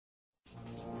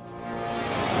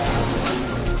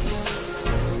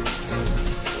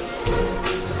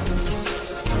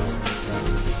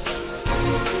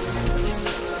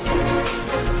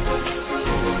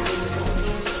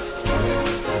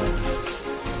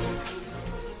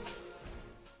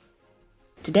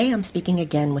Today I'm speaking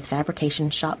again with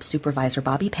Fabrication Shop Supervisor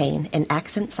Bobbi Payne and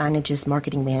Accent Signage's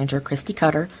Marketing Manager Christie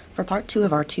for Part 2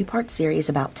 of our two-part series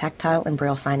about tactile and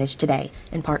Braille signage today.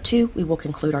 In Part 2, we will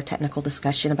conclude our technical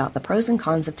discussion about the pros and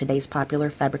cons of today's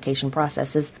popular fabrication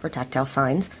processes for tactile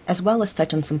signs, as well as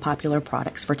touch on some popular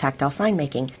products for tactile sign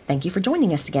making. Thank you for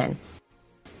joining us again.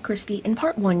 Christie, in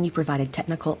Part 1 you provided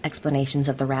technical explanations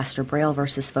of the Raster Braille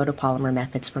versus Photopolymer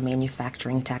methods for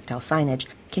manufacturing tactile signage.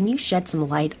 Can you shed some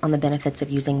light on the benefits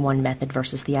of using one method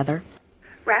versus the other?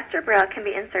 Raster Braille can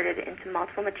be inserted into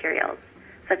multiple materials,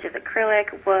 such as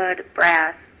acrylic, wood,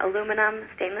 brass, aluminum,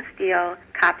 stainless steel,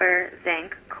 copper,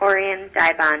 zinc, corian,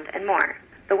 dye bond, and more.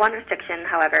 The one restriction,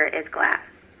 however, is glass.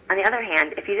 On the other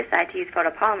hand, if you decide to use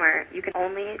photopolymer, you can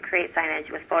only create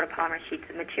signage with photopolymer sheets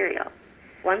of material.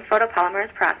 Once photopolymer is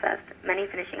processed, many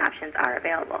finishing options are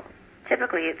available.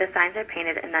 Typically, the signs are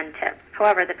painted and then tipped.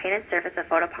 However, the painted surface of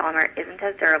photopolymer isn't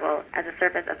as durable as the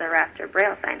surface of the Raster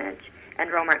Braille signage and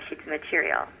Rowmark sheets of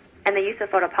material. And the use of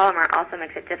photopolymer also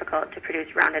makes it difficult to produce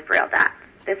rounded Braille dots.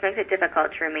 This makes it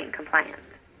difficult to remain compliant.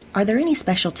 Are there any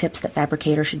special tips that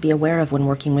fabricators should be aware of when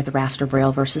working with Raster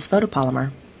Braille versus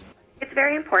photopolymer? It's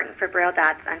very important for Braille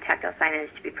dots on tactile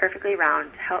signage to be perfectly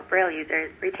round to help Braille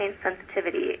users retain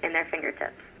sensitivity in their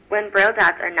fingertips. When Braille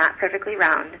dots are not perfectly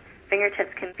round,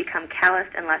 fingertips can become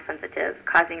calloused and less sensitive,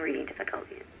 causing reading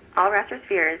difficulties. All Raster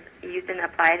spheres used in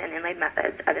applied and inlaid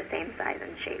methods are the same size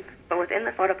and shape, but within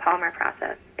the photopolymer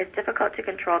process, it's difficult to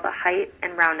control the height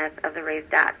and roundness of the raised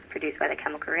dots produced by the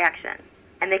chemical reaction,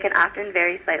 and they can often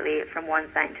vary slightly from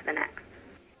one sign to the next.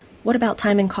 What about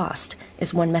time and cost?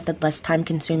 Is one method less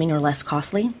time-consuming or less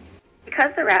costly? Because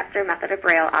the Raster method of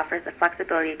Braille offers the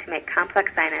flexibility to make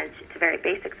complex signage to very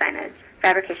basic signage,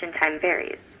 fabrication time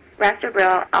varies. Raster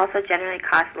Braille also generally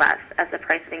costs less, as the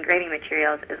price of engraving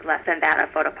materials is less than that of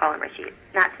photopolymer sheets.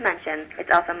 Not to mention,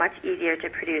 it's also much easier to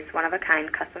produce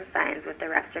one-of-a-kind custom signs with the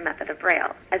Raster method of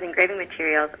Braille, as engraving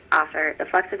materials offer the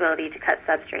flexibility to cut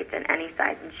substrates in any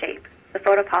size and shape. The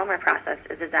photopolymer process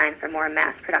is designed for more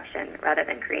mass production rather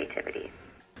than creativity.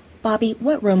 Bobbi,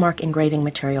 what Rowmark engraving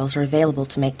materials are available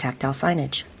to make tactile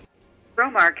signage?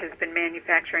 Rowmark has been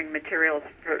manufacturing materials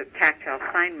for tactile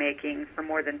sign making for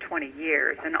more than 20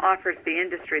 years and offers the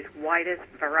industry's widest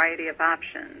variety of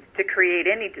options to create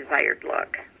any desired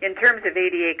look. In terms of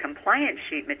ADA compliant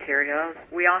sheet materials,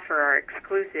 we offer our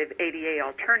exclusive ADA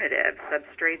alternative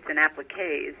substrates and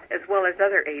appliques, as well as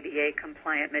other ADA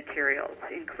compliant materials,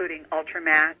 including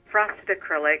ultramatte, frosted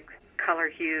acrylics, color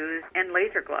hues, and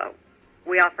laser glow.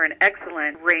 We offer an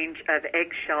excellent range of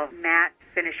eggshell matte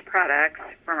finished products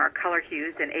from our color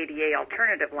hues and ADA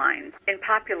alternative lines in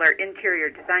popular interior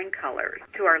design colors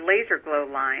to our laser glow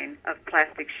line of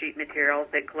plastic sheet material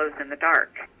that glows in the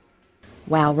dark.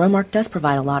 Wow, Rowmark does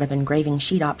provide a lot of engraving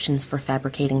sheet options for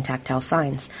fabricating tactile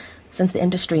signs. Since the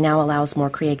industry now allows more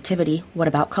creativity, what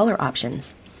about color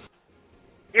options?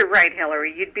 You're right,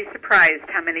 Hillary. You'd be surprised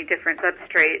how many different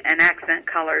substrate and accent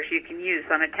colors you can use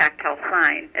on a tactile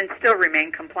sign and still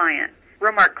remain compliant.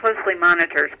 Rowmark closely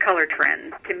monitors color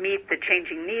trends to meet the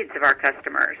changing needs of our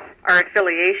customers. Our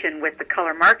affiliation with the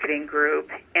Color Marketing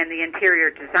Group and the interior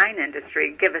design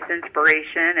industry give us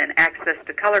inspiration and access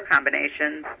to color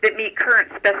combinations that meet current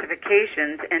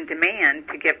specifications and demand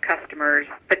to give customers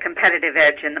the competitive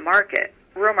edge in the market.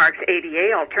 Rowmark's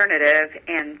ADA alternative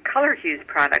and color hues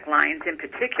product lines in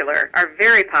particular are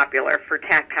very popular for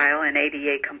tactile and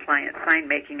ADA compliant sign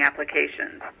making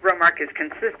applications. Rowmark is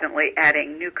consistently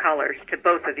adding new colors to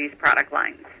both of these product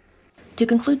lines. To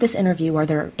conclude this interview, are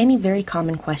there any very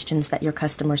common questions that your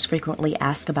customers frequently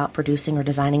ask about producing or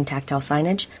designing tactile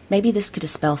signage? Maybe this could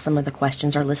dispel some of the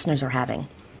questions our listeners are having.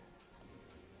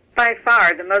 By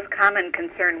far, the most common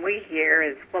concern we hear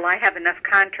is, will I have enough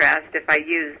contrast if I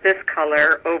use this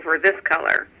color over this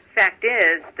color? Fact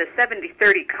is, the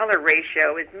 70-30 color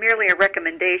ratio is merely a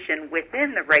recommendation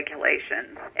within the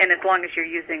regulations, and as long as you're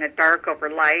using a dark over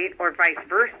light or vice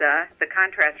versa, the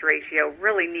contrast ratio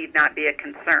really need not be a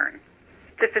concern.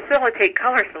 To facilitate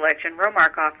color selection,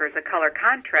 Rowmark offers a color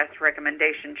contrast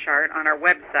recommendation chart on our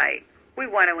website. We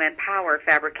want to empower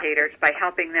fabricators by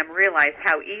helping them realize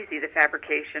how easy the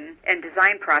fabrication and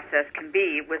design process can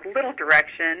be with little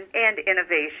direction and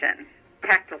innovation.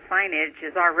 Tactile signage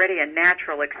is already a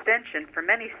natural extension for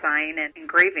many sign and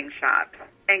engraving shops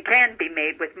and can be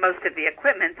made with most of the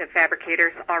equipment that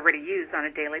fabricators already use on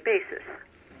a daily basis.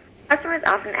 Customers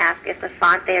often ask if the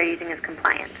font they are using is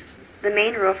compliant. The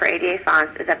main rule for ADA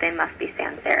fonts is that they must be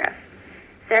sans serif.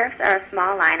 Serifs are a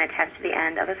small line attached to the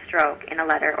end of a stroke in a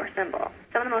letter or symbol.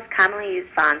 Some of the most commonly used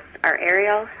fonts are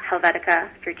Arial, Helvetica,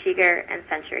 Frutiger, and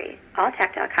Century. All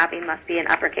tactile copy must be in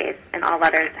uppercase, and all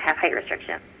letters have height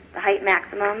restrictions. The height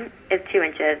maximum is 2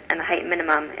 inches, and the height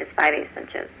minimum is 5/8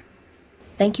 inches.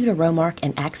 Thank you to Rowmark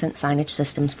and Accent Signage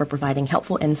Systems for providing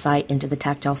helpful insight into the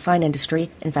tactile sign industry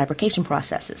and fabrication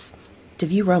processes. To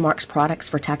view Rowmark's products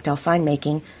for tactile sign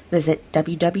making, visit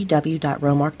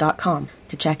www.rowmark.com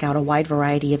to check out a wide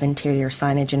variety of interior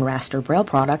signage and Raster Braille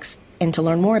products, and to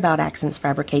learn more about Accent's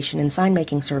fabrication and sign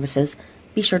making services,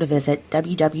 be sure to visit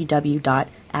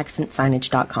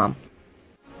www.accentsignage.com.